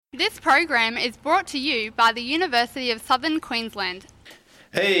This program is brought to you by the University of Southern Queensland.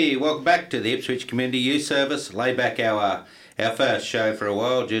 Hey, welcome back to the Ipswich Community Youth Service Laidback Hour, our first show for a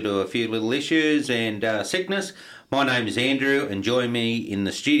while due to a few little issues and sickness. My name is Andrew, and joining me in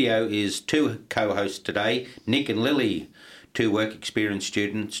the studio is two co-hosts today, Nick and Lily, two work experience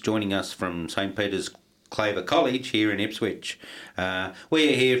students joining us from St Peters Claver College here in Ipswich.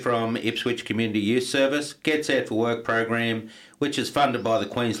 We're here from Ipswich Community Youth Service, Gets Out for Work program, which is funded by the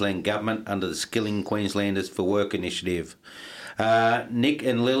Queensland Government under the Skilling Queenslanders for Work initiative. Nick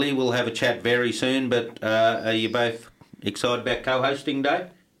and Lily will have a chat very soon, but are you both excited about co-hosting day?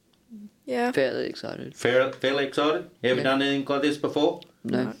 Yeah. Fairly excited. Fairly excited? You ever done anything like this before?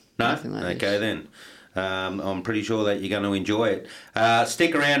 No. Nothing like Okay this. then. I'm pretty sure that you're going to enjoy it.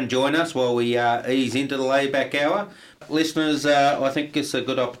 Stick around and join us while we ease into the Laidback Hour. Listeners, I think it's a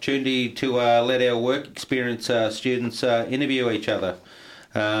good opportunity to let our work experience students interview each other.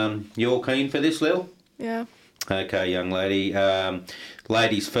 You all keen for this, Lil? Yeah. Okay, young lady.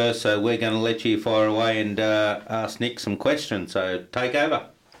 Ladies first, so we're going to let you fire away and ask Nick some questions. So take over.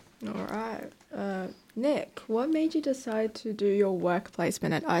 All right. Nick, what made you decide to do your work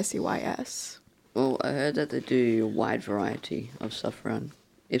placement at ICYS? Well, I heard that they do a wide variety of stuff around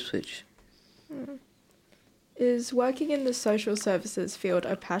Ipswich. Is working in the social services field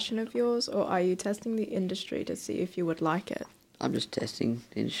a passion of yours, or are you testing the industry to see if you would like it? I'm just testing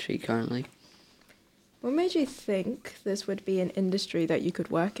the industry currently. What made you think this would be an industry that you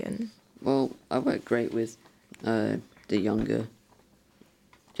could work in? Well, I work great with the younger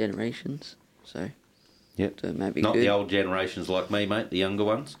generations, so Yep. it might be Not good. the old generations like me, mate, the younger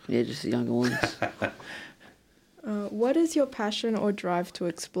ones. Yeah, just the younger ones. What is your passion or drive to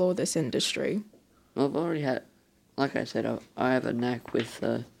explore this industry? Well, I've already had, like I said, I have a knack with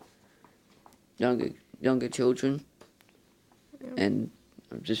younger children, and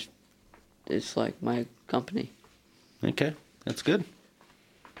I'm just, it's like my company. Okay, that's good.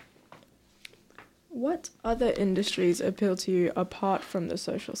 What other industries appeal to you apart from the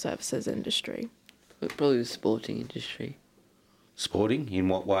social services industry? Probably the sporting industry. Sporting? In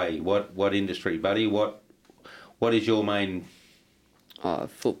what way? What industry, buddy? What is your main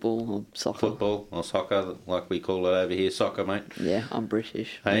Football or soccer. football or soccer, like we call it over here? Soccer, mate. Yeah, I'm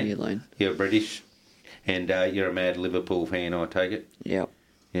British. Hey? Leave me alone. You're British, and you're a mad Liverpool fan, I take it. Yep.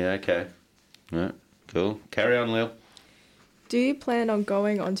 Yeah. Okay. Right. Cool. Carry on, Lil. Do you plan on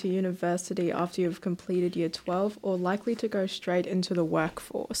going on to university after you've completed Year 12, or likely to go straight into the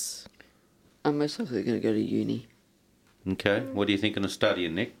workforce? I'm most likely going to go to uni. Okay. What are you thinking of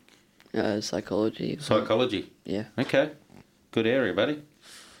studying, Nick? Psychology. Psychology. Yeah. Okay. Good area, buddy.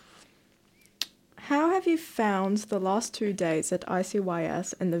 How have you found the last 2 days at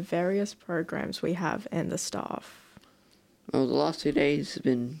ICYS and the various programs we have and the staff? Well, the last 2 days have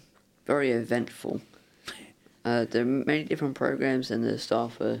been very eventful. There are many different programs and the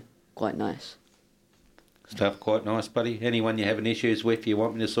staff are quite nice. Stuff quite nice, buddy. Anyone you having issues with you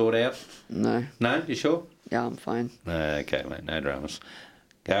want me to sort out? No. No? You sure? Yeah, I'm fine. Okay, mate. No dramas.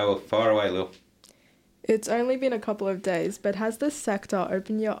 Go. Fire away, Lil. It's only been a couple of days, but has this sector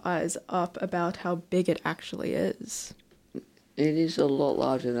opened your eyes up about how big it actually is? It is a lot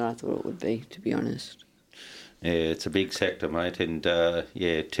larger than I thought it would be, to be honest. Yeah, it's a big sector, mate, and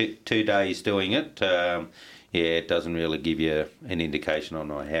two days doing it. It doesn't really give you an indication on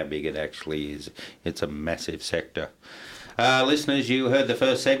how big it actually is. It's a massive sector. Listeners, you heard the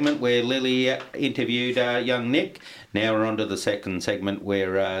first segment where Lily interviewed young Nick. Now we're on to the second segment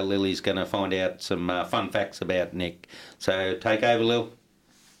where Lily's going to find out some fun facts about Nick. So take over, Lil.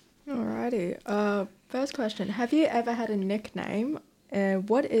 Alrighty. First question. Have you ever had a nickname?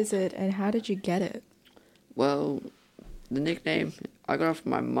 What is it and how did you get it? Well, the nickname I got it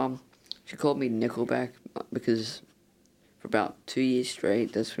from my mum. She called me Nickelback because for about 2 years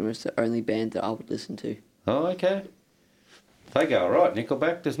straight, that's pretty much the only band that I would listen to. Oh, okay. They go all right,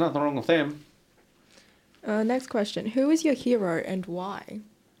 Nickelback. There's nothing wrong with them. Next question. Who is your hero and why?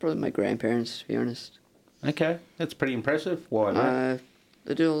 Probably my grandparents, to be honest. Okay, that's pretty impressive. Why, mate?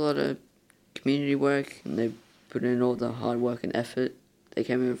 They do a lot of community work and they put in all the hard work and effort. They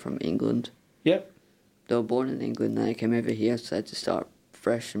came over from England. Yep. They were born in England and they came over here, so they had to start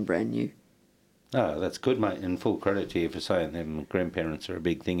fresh and brand new. Oh, that's good, mate, and full credit to you for saying them. Grandparents are a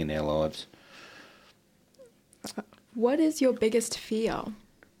big thing in our lives. What is your biggest fear?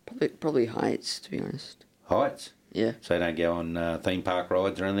 Probably heights, to be honest. Heights? Yeah. So you don't go on theme park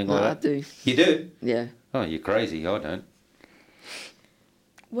rides or anything like I that? do. You do? Yeah. Oh, you're crazy. I don't.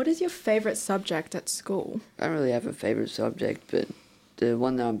 What is your favourite subject at school? I don't really have a favourite subject, but the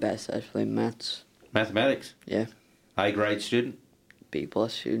one that I'm best at is probably maths. Mathematics? Yeah. A grade student? B+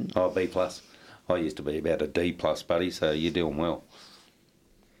 student. Oh, B+. I used to be about a D+, buddy, so you're doing well.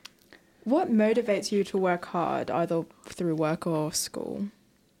 What motivates you to work hard, either through work or school?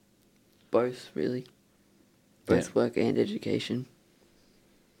 Both, really. Both work and education.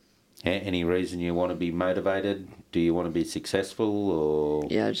 Any reason you want to be motivated? Do you want to be successful, or...?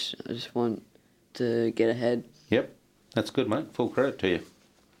 Yeah, I just want to get ahead. Yep, that's good, mate. Full credit to you.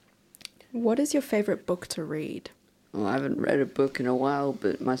 What is your favourite book to read? Well, I haven't read a book in a while,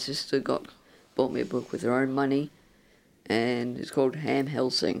 but my sister bought me a book with her own money, and it's called Ham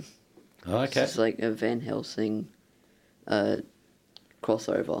Helsing. Oh, okay. It's like a Van Helsing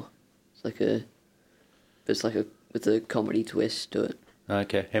crossover. It's like a with a comedy twist to it.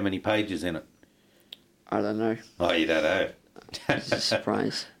 Okay. How many pages in it? I don't know. Oh, you don't know. It's a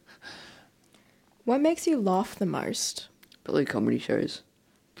surprise. What makes you laugh the most? Probably comedy shows.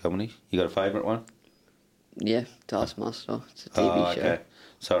 Comedy? You got a favourite one? Yeah, Taskmaster. It's a TV show. Okay.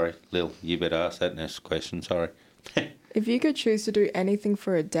 Sorry, Lil, you better ask that next question. Sorry. If you could choose to do anything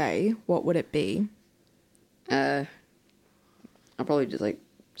for a day, what would it be? I'll probably just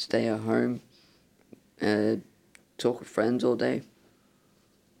stay at home, talk with friends all day,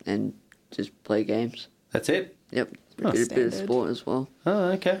 and just play games. That's it? Yep. Oh, A bit of standard. sport as well.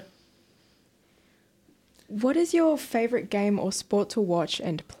 Oh, okay. What is your favourite game or sport to watch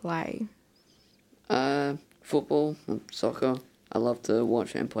and play? Football, soccer. I love to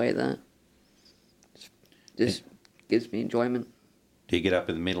watch and play that. Just gives me enjoyment. Do you get up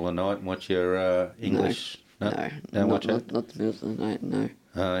in the middle of the night and watch your English? No, Don't watch it? not the middle of the night, no.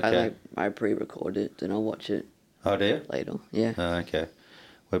 Oh, okay. I pre-record it, then I'll watch it Oh, do you? later. Yeah. Oh, okay.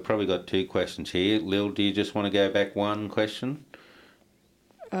 We've probably got two questions here. Lil, do you just want to go back one question?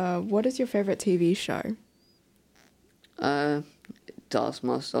 What is your favourite TV show?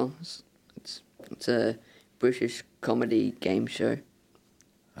 Taskmaster. It's a British comedy game show.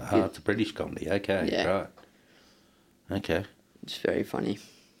 Oh, it's a British comedy. Okay, Yeah. right. Okay. It's very funny.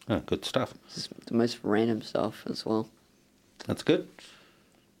 Oh, good stuff. It's the most random stuff as well. That's good.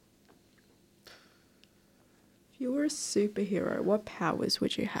 If you were a superhero, what powers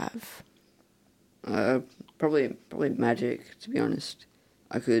would you have? Probably magic, to be honest.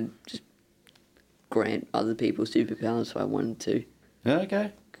 I could just grant other people superpowers if I wanted to.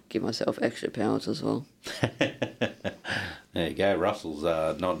 Okay. Give myself extra powers as well. There you go. Russell's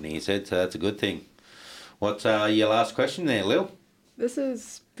nodding his head, so that's a good thing. What's your last question there, Lil? This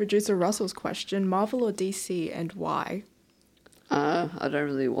is producer Russell's question. Marvel or DC, and why? I don't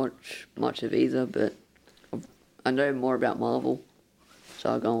really watch much of either, but I know more about Marvel,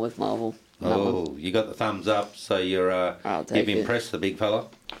 so I've gone with Marvel. Oh, you got the thumbs up, so I'll take you've it. impressed the big fella.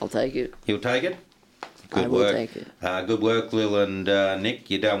 I'll take it. You'll take it? I will take it. Good work, Lil and Nick.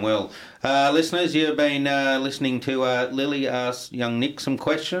 You done well. Listeners, you've been listening to Lily ask young Nick some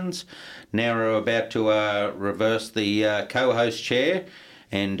questions. Now we're about to reverse the co-host chair,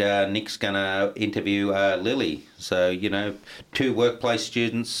 and Nick's going to interview Lily. So, two workplace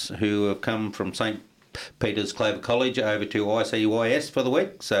students who have come from St Peters Claver College over to ICYS for the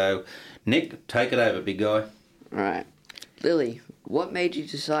week. So, Nick, take it over, big guy. All right. Lily, what made you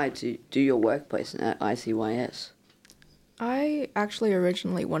decide to do your workplace at ICYS? I actually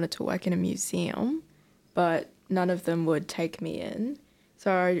originally wanted to work in a museum, but none of them would take me in.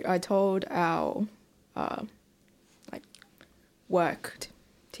 So I told our work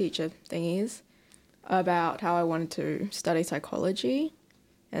teacher thingies about how I wanted to study psychology,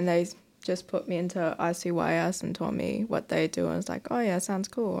 and they just put me into ICYS and told me what they do, and I was like, oh yeah, sounds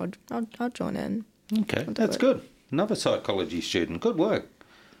cool, I'll join in. Okay, that's good. Another psychology student. Good work.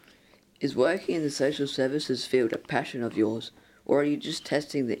 Is working in the social services field a passion of yours, or are you just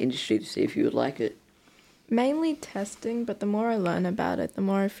testing the industry to see if you would like it? Mainly testing, but the more I learn about it, the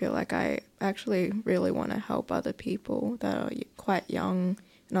more I feel like I actually really want to help other people that are quite young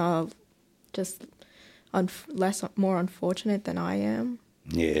and are just more unfortunate than I am.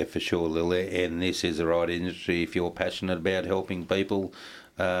 Yeah, for sure, Lily. And this is the right industry if you're passionate about helping people,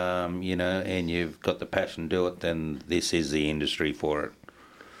 and you've got the passion to do it, then this is the industry for it.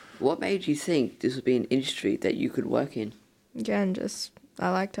 What made you think this would be an industry that you could work in? Again, I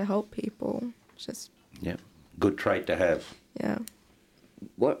like to help people. Yeah, good trait to have. Yeah.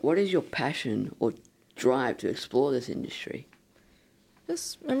 What is your passion or drive to explore this industry?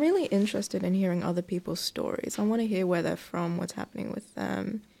 I'm really interested in hearing other people's stories. I want to hear where they're from, what's happening with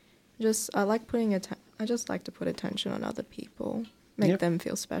them. I just like to put attention on other people, make them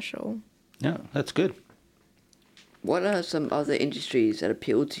feel special. Yeah, that's good. What are some other industries that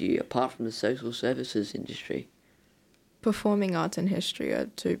appeal to you apart from the social services industry? Performing arts and history are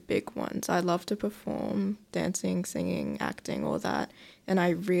two big ones. I love to perform, dancing, singing, acting, all that. And I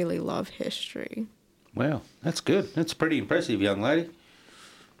really love history. Wow, that's good. That's pretty impressive, young lady.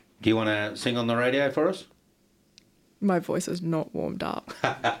 Do you want to sing on the radio for us? My voice is not warmed up.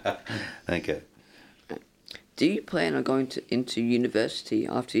 Okay. Do you plan on going into university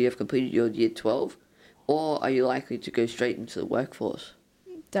after you have completed your year 12? Or are you likely to go straight into the workforce?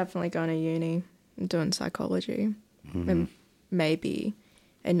 Definitely going to uni and doing psychology. And maybe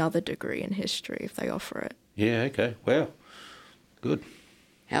another degree in history if they offer it. Yeah, okay. Wow. Good.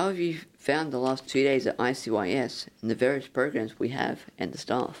 How have you found the last 2 days at ICYS and the various programs we have and the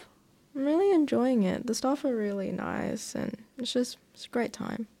staff? I'm really enjoying it. The staff are really nice and it's a great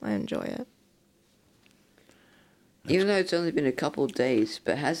time. I enjoy it. Even though it's only been a couple of days,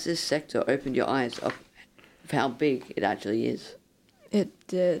 but has this sector opened your eyes up of how big it actually is? It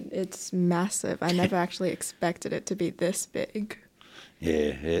did. It's massive. I never actually expected it to be this big.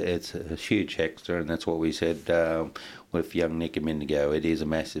 Yeah, it's a huge sector, and that's what we said with young Nick a minute ago. It is a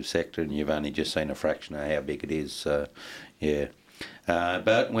massive sector, and you've only just seen a fraction of how big it is. So, yeah.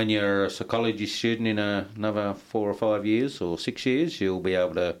 But when you're a psychology student in another 4 or 5 years or 6 years, you'll be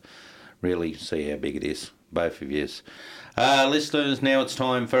able to really see how big it is, both of you. Listeners, now it's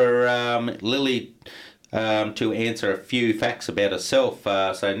time for Lily to answer a few facts about herself.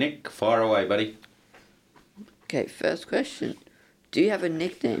 So, Nick, fire away, buddy. Okay, first question. Do you have a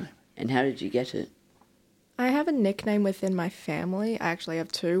nickname, and how did you get it? I have a nickname within my family. I actually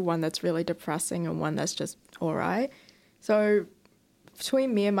have two, one that's really depressing and one that's just all right. So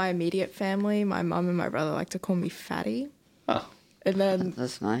between me and my immediate family, my mum and my brother like to call me Fatty. Oh. And then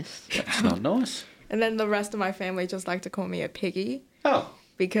That's nice. That's not nice. And then the rest of my family just like to call me a piggy. Oh.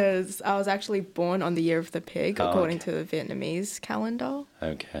 Because I was actually born on the year of the pig, according okay. to the Vietnamese calendar.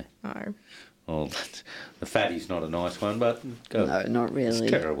 Okay. No. Well, the fatty's not a nice one, but go. No, not really.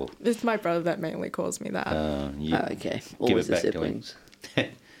 It's terrible. It's my brother that mainly calls me that. Okay, always the siblings.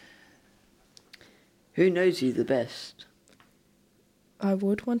 Who knows you the best? I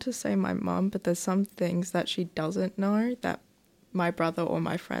would want to say my mum, but there's some things that she doesn't know that my brother or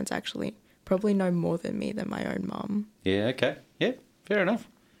my friends actually probably know more than me than my own mum. Yeah, okay. Yeah, fair enough.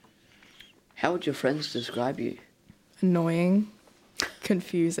 How would your friends describe you? Annoying,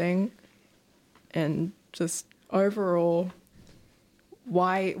 confusing, and just overall,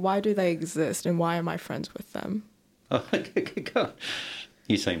 why do they exist and why am I friends with them? Oh, God.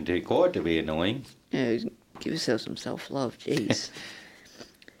 You seem too quiet to be annoying. Yeah, give yourself some self-love, jeez.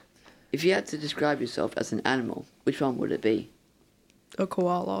 If you had to describe yourself as an animal, which one would it be? A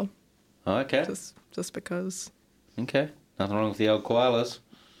koala. Oh, okay. Just because. Okay. Nothing wrong with the old koalas.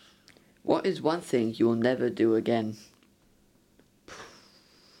 What is one thing you will never do again?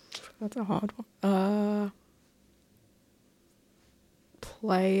 That's a hard one.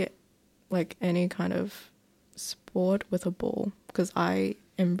 Play like any kind of sport with a ball because I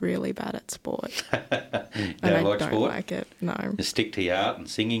am really bad at sport. You And I like don't sport? like it. No. Just stick to your art and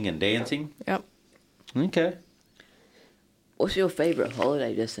singing and dancing? Yep. Okay. What's your favourite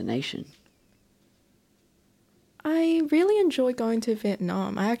holiday destination? I really enjoy going to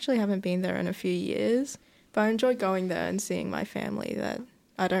Vietnam. I actually haven't been there in a few years, but I enjoy going there and seeing my family that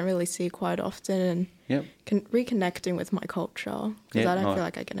I don't really see quite often and reconnecting with my culture because I don't feel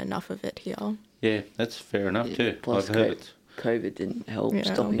like I get enough of it here. Yeah, that's fair enough too. Plus I've heard it. COVID didn't help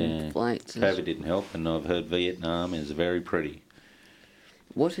stopping flights. COVID didn't help, and I've heard Vietnam is very pretty.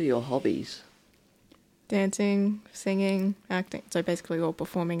 What are your hobbies? Dancing, singing, acting. So basically all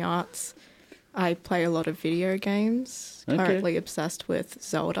performing arts. I play a lot of video games. Okay. Currently obsessed with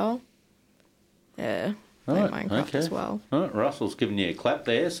Zelda. Yeah, play Minecraft as well. All right, Russell's giving you a clap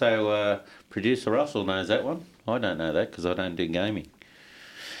there, so producer Russell knows that one. I don't know that because I don't do gaming.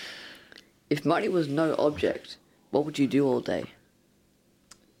 If money was no object, what would you do all day?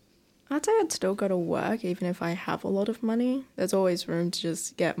 I'd say I'd still go to work even if I have a lot of money. There's always room to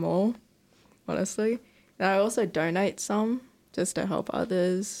just get more, honestly. And I also donate some just to help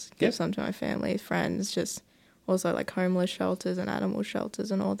others, give some to my family, friends, just also like homeless shelters and animal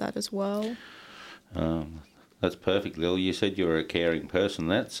shelters and all that as well. That's perfect, Lil. You said you were a caring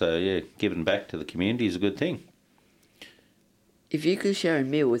person, so yeah, giving back to the community is a good thing. If you could share a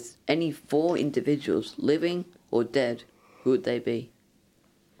meal with any 4 individuals, living or dead, who would they be?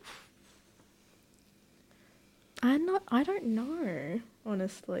 I don't know,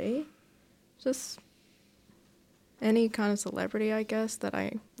 honestly. Just any kind of celebrity, I guess, that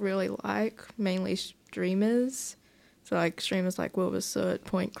I really like, mainly streamers. So like streamers like Wilbur Soot,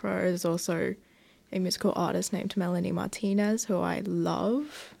 Point Crow. There's also a musical artist named Melanie Martinez, who I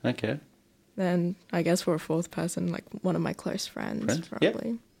love. Okay. Then I guess for a fourth person, like one of my close friends, Yep.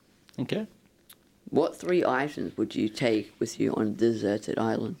 probably. Okay. What 3 items would you take with you on a deserted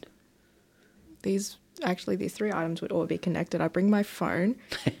island? These 3 items would all be connected. I bring my phone,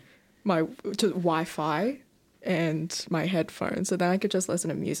 my Wi-Fi, and my headphones, so then I could just listen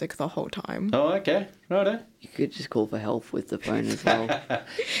to music the whole time. Oh, okay. Righto. You could just call for help with the phone as well.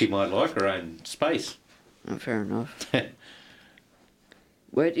 She might like her own space. Oh, fair enough.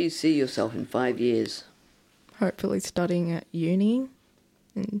 Where do you see yourself in 5 years? Hopefully studying at uni,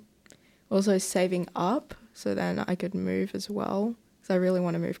 and also saving up so then I could move as well, because I really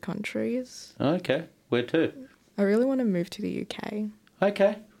want to move countries. Okay. Where to? I really want to move to the UK.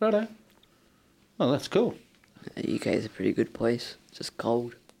 Okay. Righto. Oh, that's cool. The UK is a pretty good place. It's just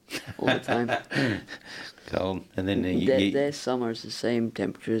cold all the time. Cold. And then Their summer is the same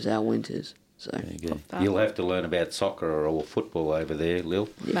temperature as our winters. So there you go. Love that. You'll have to learn about soccer or football over there, Lil.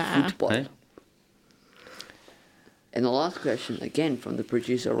 Nah. football. Hey? And the last question, again from the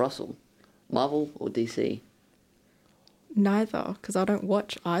producer Russell. Marvel or DC? Neither, because I don't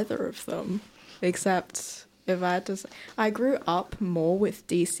watch either of them, except if I had to. I grew up more with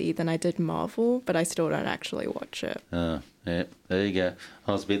DC than I did Marvel, but I still don't actually watch it. Oh, yeah, there you go.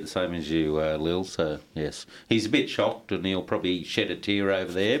 I was a bit the same as you, Lil, so yes. He's a bit shocked and he'll probably shed a tear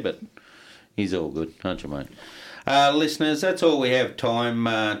over there, but he's all good, aren't you, mate? Listeners, that's all we have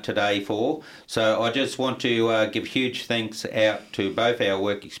time today for. So I just want to give huge thanks out to both our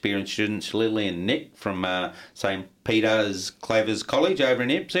work experience students, Lily and Nick from St Peters Claver College over in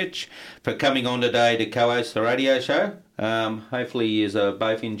Ipswich, for coming on today to co-host the radio show. Hopefully you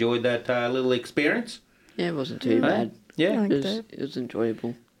both enjoyed that little experience. Yeah, it wasn't too bad. Yeah? Like It that. was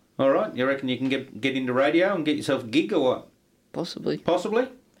enjoyable. All right. You reckon you can get into radio and get yourself a gig or what? Possibly. Possibly?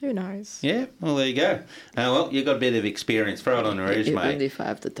 Who knows? Yeah, well, there you go. Well, you've got a bit of experience. Throw it on the resume. Only if I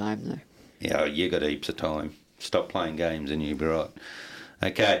have the time, though. Yeah, you got heaps of time. Stop playing games and you'll be right.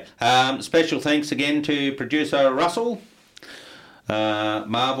 Okay. Special thanks again to producer Russell,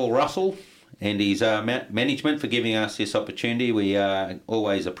 Marvel Russell, and his management for giving us this opportunity. We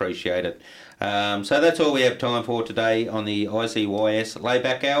always appreciate it. So that's all we have time for today on the ICYS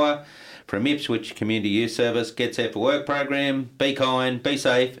Laidback Hour from Ipswich Community Youth Service Gets Out for Work program. Be kind, be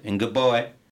safe, and goodbye.